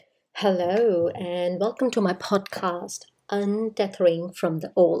Hello, and welcome to my podcast, Untethering from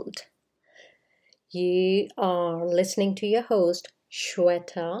the Old. You are listening to your host,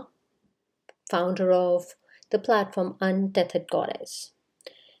 Shweta, founder of the platform Untethered Goddess.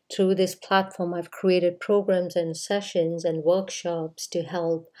 Through this platform, I've created programs and sessions and workshops to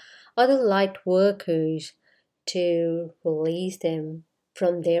help other light workers to release them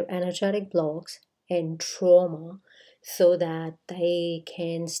from their energetic blocks and trauma so that they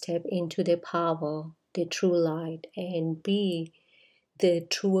can step into their power, their true light, and be the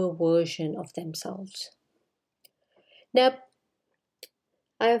truer version of themselves. Now,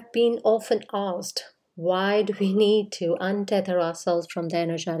 I have been often asked, why do we need to untether ourselves from the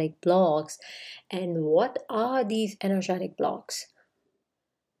energetic blocks? And what are these energetic blocks?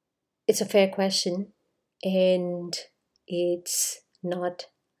 It's a fair question, and it's not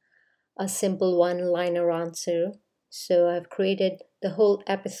a simple one liner answer. So I've created the whole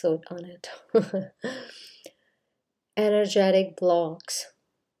episode on it. Energetic blocks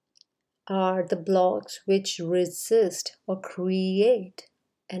are the blocks which resist or create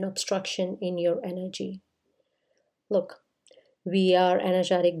an obstruction in your energy. Look, we are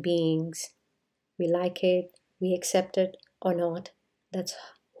energetic beings. We like it, we accept it or not. That's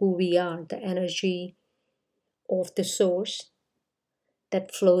who we are, the energy of the source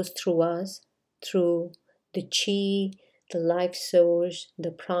that flows through us, through the chi, the life source, the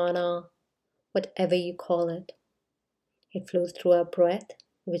prana, whatever you call it. It flows through our breath,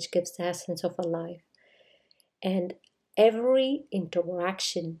 which gives the essence of our life. And every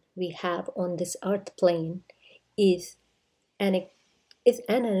interaction we have on this earth plane is an, is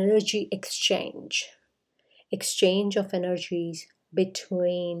an energy exchange of energies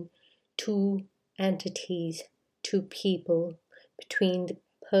between two entities, two people, between the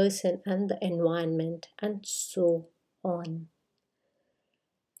person and the environment, and so on.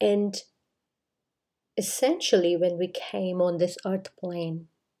 And essentially, when we came on this earth plane,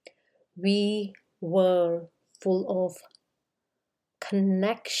 we were full of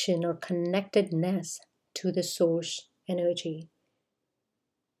connection or connectedness to the source energy.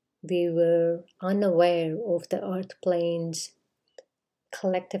 We were unaware of the earth plane's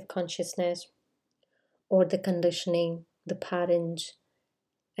collective consciousness or the conditioning, the patterns,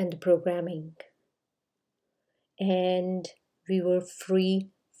 and the programming. And we were free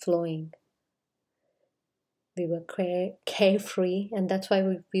flowing. We were carefree, and that's why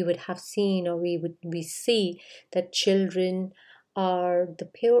we would have seen, or we see that children are the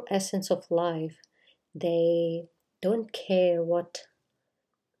pure essence of life. They don't care what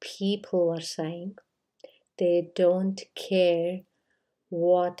people are saying. They don't care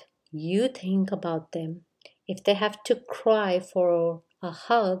what you think about them. If they have to cry for a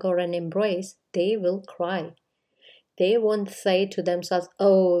hug or an embrace, they will cry. They won't say to themselves,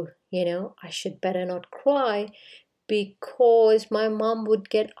 oh, I should better not cry because my mom would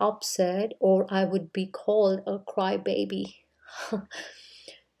get upset or I would be called a crybaby.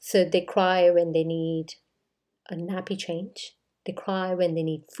 So they cry when they need a nappy change. They cry when they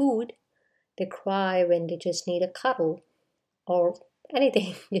need food. They cry when they just need a cuddle or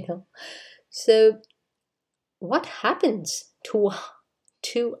anything, So what happens to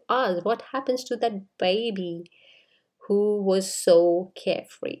us? What happens to that baby who was so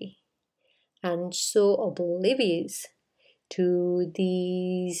carefree and so oblivious to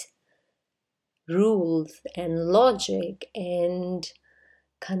these rules and logic and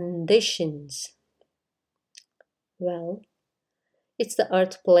conditions? Well, it's the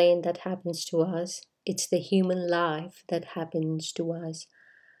earth plane that happens to us. It's the human life that happens to us.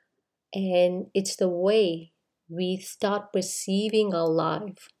 And it's the way we start perceiving our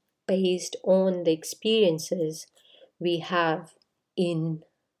life based on the experiences we have in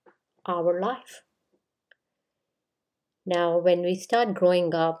our life. Now, when we start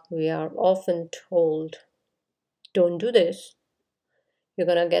growing up, we are often told, don't do this, you're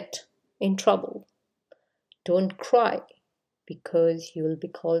going to get in trouble. Don't cry because you will be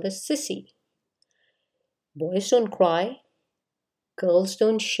called a sissy. Boys don't cry, girls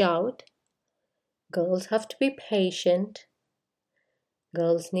don't shout, girls have to be patient,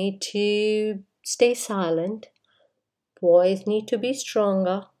 girls need to stay silent, boys need to be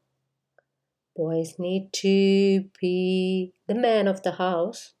stronger, boys need to be the man of the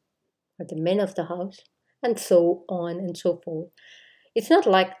house or the men of the house, and so on and so forth. It's not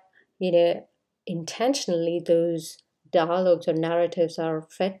like, intentionally those dialogues or narratives are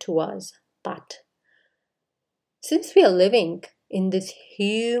fed to us, but since we are living in this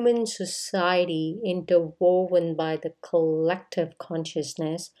human society interwoven by the collective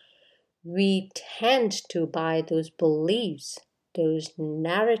consciousness, we tend to buy those beliefs those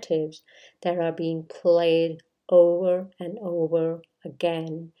narratives that are being played over and over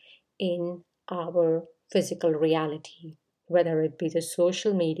again in our physical reality, whether it be the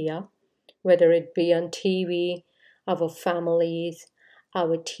social media, whether it be on TV, our families,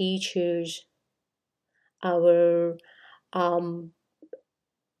 our teachers, our um,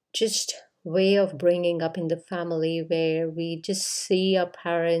 just way of bringing up in the family, where we just see our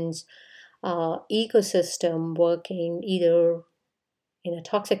parents' ecosystem working either in a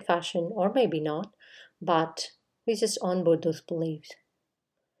toxic fashion or maybe not, but we just onboard those beliefs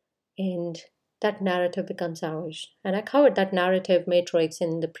and that narrative becomes ours. And I covered that narrative matrix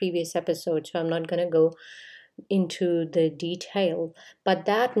in the previous episode, so I'm not going to go into the detail. But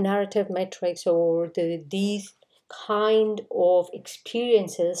that narrative matrix or these kind of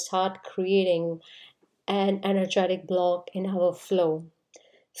experiences start creating an energetic block in our flow.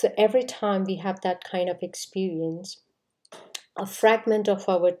 So every time we have that kind of experience, a fragment of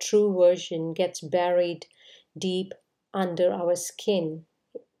our true version gets buried deep under our skin.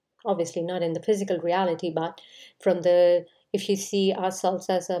 Obviously, not in the physical reality, but from the if you see ourselves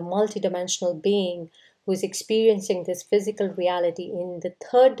as a multidimensional being who's experiencing this physical reality in the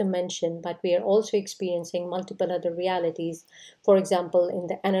third dimension, but we are also experiencing multiple other realities, for example, in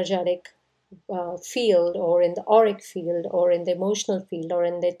the energetic field, or in the auric field, or in the emotional field, or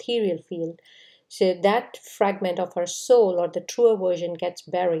in the ethereal field. So that fragment of our soul or the truer version gets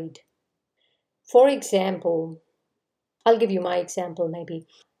buried. For example, I'll give you my example maybe.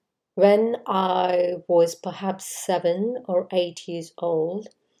 When I was perhaps 7 or 8 years old,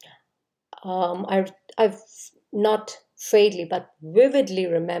 I've not vaguely but vividly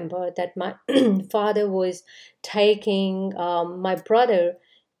remember that my father was taking my brother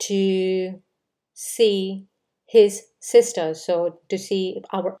to see his sister, so to see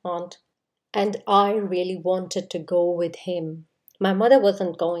our aunt, and I really wanted to go with him. My mother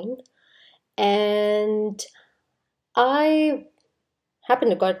wasn't going, and I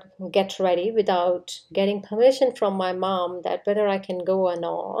happened to get ready without getting permission from my mom that whether I can go or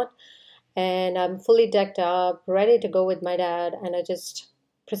not. And I'm fully decked up, ready to go with my dad. And I just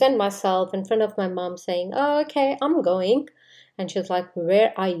present myself in front of my mom saying, "Oh, okay, I'm going." And she's like,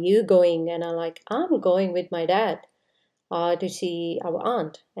 "Where are you going?" And I'm like, "I'm going with my dad to see our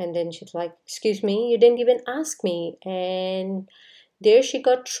aunt." And then she's like, "Excuse me, you didn't even ask me." And there she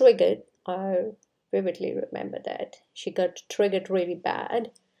got triggered. I vividly remember that. She got triggered really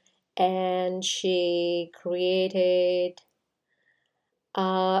bad, and she created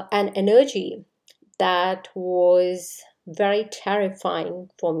an energy that was very terrifying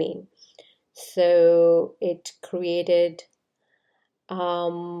for me. So it created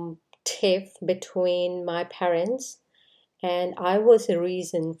tiff between my parents, and I was the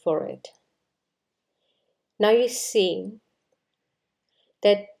reason for it. Now you see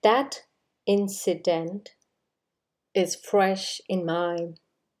that incident is fresh in my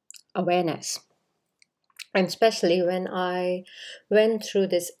awareness. And especially when I went through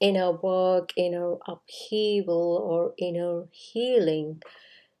this inner work, inner upheaval, or inner healing,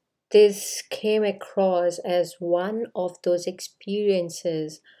 this came across as one of those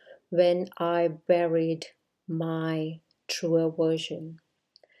experiences when I buried my truer version.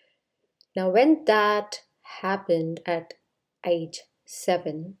 Now, when that happened at age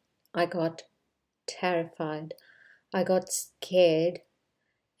 7, I got terrified. I got scared,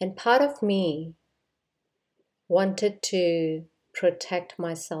 and part of me wanted to protect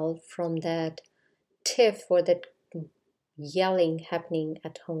myself from that tiff or that yelling happening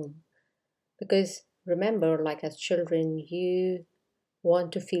at home. Because remember, like as children, you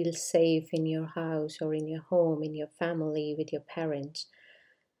want to feel safe in your house or in your home, in your family, with your parents.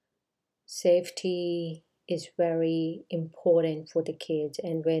 Safety is very important for the kids,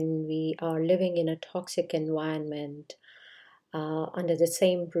 and when we are living in a toxic environment under the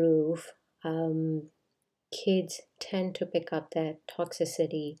same roof, kids tend to pick up that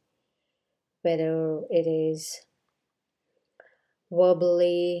toxicity, whether it is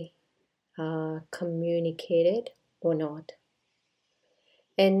verbally communicated or not.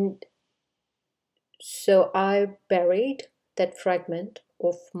 And so I buried that fragment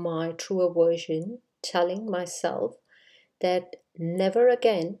of my truer version, telling myself that never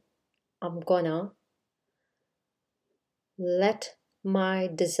again I'm gonna let my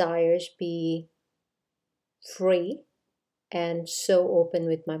desires be free and so open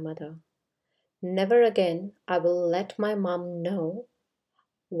with my mother. Never again I will let my mom know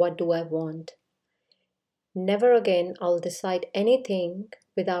what do I want. Never again I'll decide anything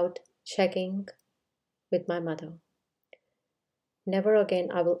without checking with my mother. Never again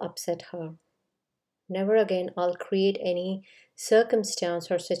I will upset her. never again I'll create any circumstance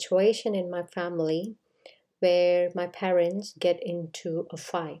or situation in my family where my parents get into a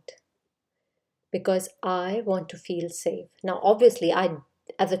fight, because I want to feel safe. Now, obviously,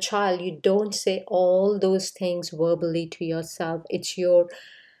 as a child, you don't say all those things verbally to yourself. It's your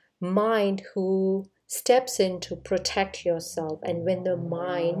mind who steps in to protect yourself. And when the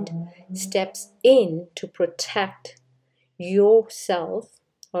mind steps in to protect yourself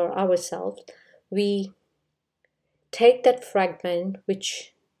or ourselves, we take that fragment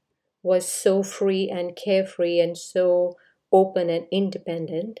which was so free and carefree and so open and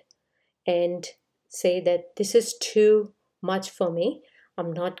independent, and say that this is too much for me.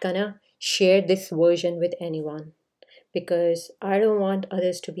 I'm not gonna share this version with anyone because I don't want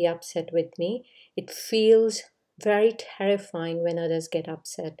others to be upset with me. It feels very terrifying when others get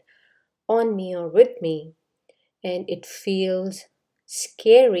upset on me or with me, and it feels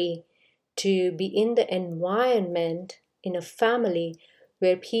scary to be in the environment in a family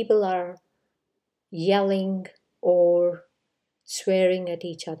where people are yelling or swearing at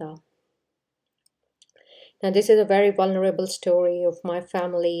each other. Now, this is a very vulnerable story of my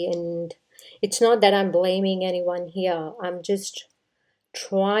family, and it's not that I'm blaming anyone here. I'm just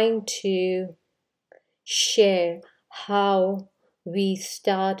trying to share how we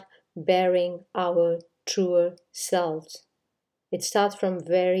start bearing our truer selves. It starts from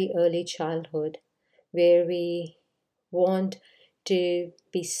very early childhood, where we want to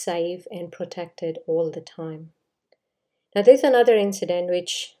be safe and protected all the time. Now, there's another incident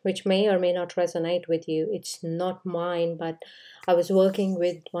which may or may not resonate with you. It's not mine, but I was working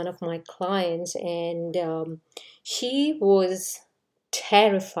with one of my clients, and she was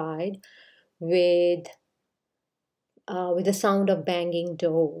terrified with the sound of banging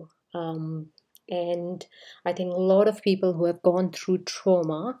door. And I think a lot of people who have gone through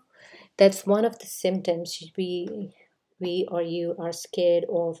trauma, that's one of the symptoms. We or you are scared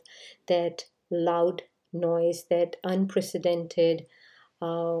of that loud noise, that unprecedented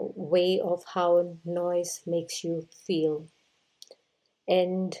way of how noise makes you feel.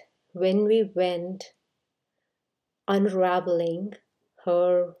 And when we went unraveling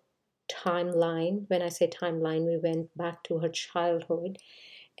her timeline, when I say timeline, we went back to her childhood,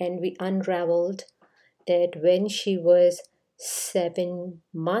 and we unraveled that when she was 7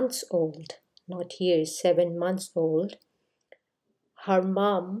 months old, not years, 7 months old, her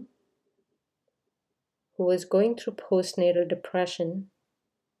mom, who was going through postnatal depression,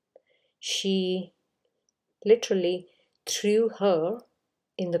 she literally threw her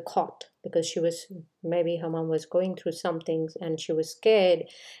in the cot because she was, maybe her mom was going through some things and she was scared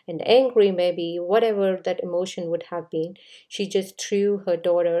and angry, maybe whatever that emotion would have been. She just threw her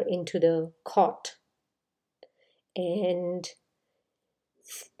daughter into the cot, and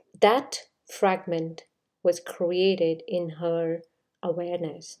that fragment was created in her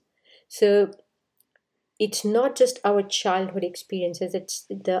awareness. So it's not just our childhood experiences, it's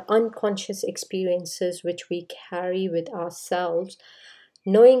the unconscious experiences which we carry with ourselves,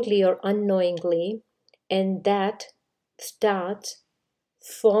 knowingly or unknowingly, and that starts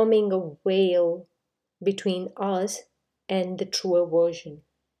forming a veil between us and the truer version.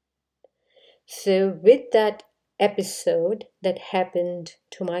 So, with that episode that happened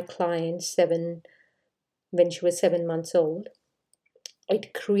to my client when she was 7 months old,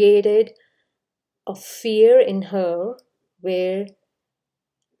 it created a fear in her where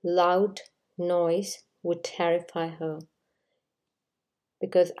loud noise would terrify her.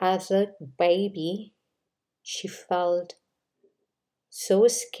 Because as a baby, she felt so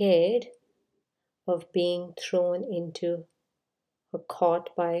scared of being thrown into a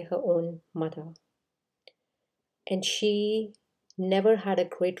cot by her own mother. And she never had a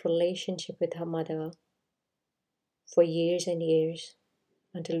great relationship with her mother for years and years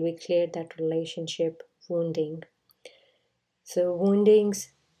until we cleared that relationship wounding. So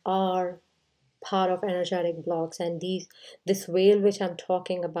woundings are part of energetic blocks, and this veil which I'm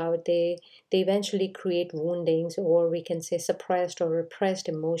talking about, they eventually create woundings, or we can say suppressed or repressed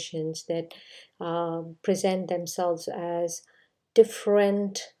emotions that present themselves as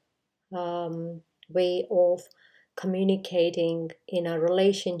different way of communicating in our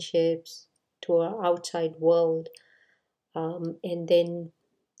relationships to our outside world, and then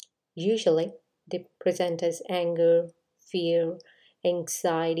usually they present as anger, fear,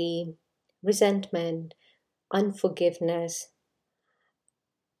 anxiety, resentment, unforgiveness.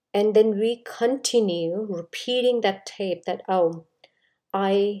 And then we continue repeating that tape that, oh,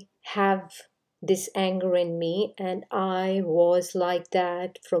 I have this anger in me and I was like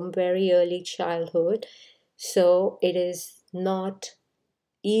that from very early childhood. So it is not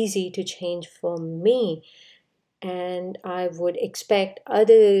easy to change for me, and I would expect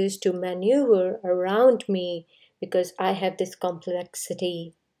others to maneuver around me because I have this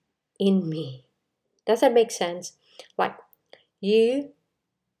complexity in me. Does that make sense? Like, you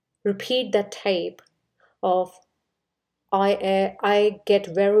repeat that tape of I get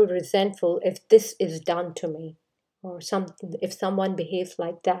very resentful if this is done to me, or something, if someone behaves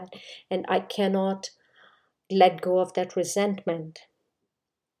like that, and I cannot let go of that resentment.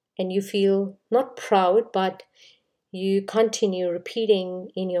 And you feel not proud, but you continue repeating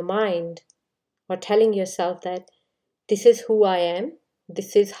in your mind or telling yourself that this is who I am,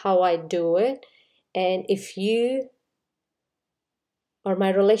 this is how I do it, and if you or my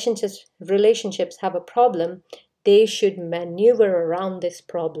relationships have a problem, they should maneuver around this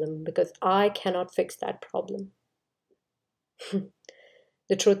problem because I cannot fix that problem.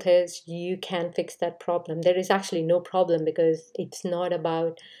 The truth is, you can fix that problem. There is actually no problem because it's not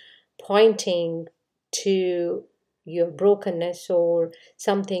about pointing to your brokenness or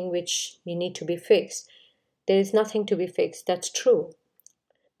something which you need to be fixed. There is nothing to be fixed. That's true.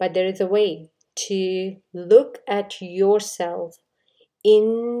 But there is a way to look at yourself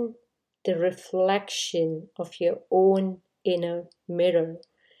in the reflection of your own inner mirror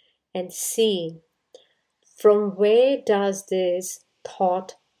and see, from where does this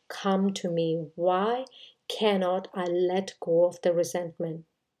thought come to me? Why cannot I let go of the resentment?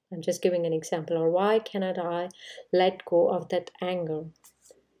 I'm just giving an example. Or why cannot I let go of that anger?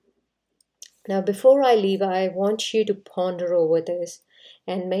 Now, before I leave, I want you to ponder over this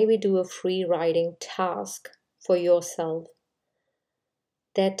and maybe do a free writing task for yourself.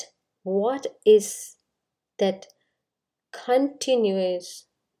 That what is that continuous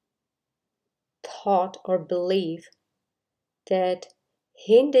thought or belief that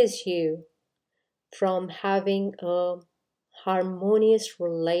hinders you from having a harmonious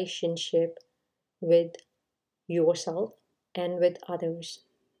relationship with yourself and with others?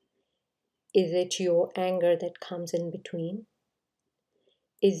 Is it your anger that comes in between?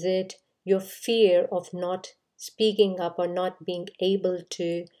 Is it your fear of not speaking up or not being able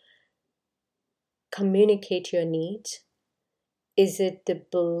to communicate your needs? Is it the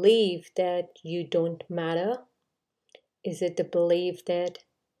belief that you don't matter? Is it the belief that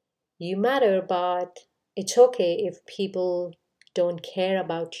you matter, but it's okay if people don't care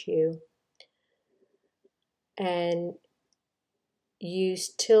about you and you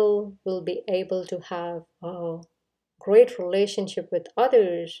still will be able to have a great relationship with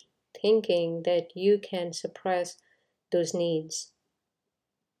others, thinking that you can suppress those needs?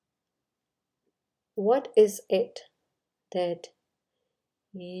 What is it that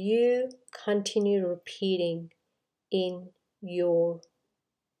you continue repeating in your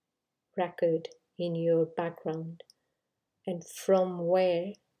record, in your background? And from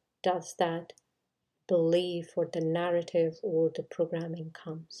where does that belief or the narrative or the programming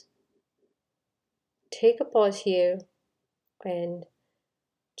comes? Take a pause here and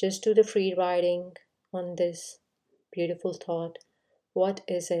just do the free writing on this beautiful thought. What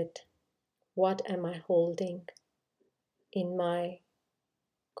is it? What am I holding in my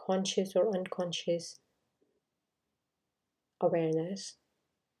conscious or unconscious awareness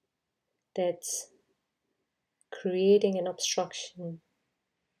that's creating an obstruction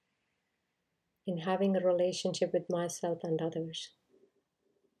in having a relationship with myself and others?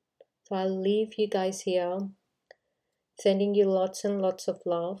 So I'll leave you guys here, sending you lots and lots of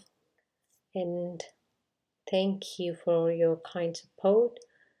love, and thank you for your kind support.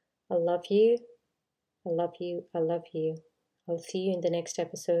 I love you. I love you. I love you. I'll see you in the next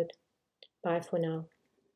episode. Bye for now.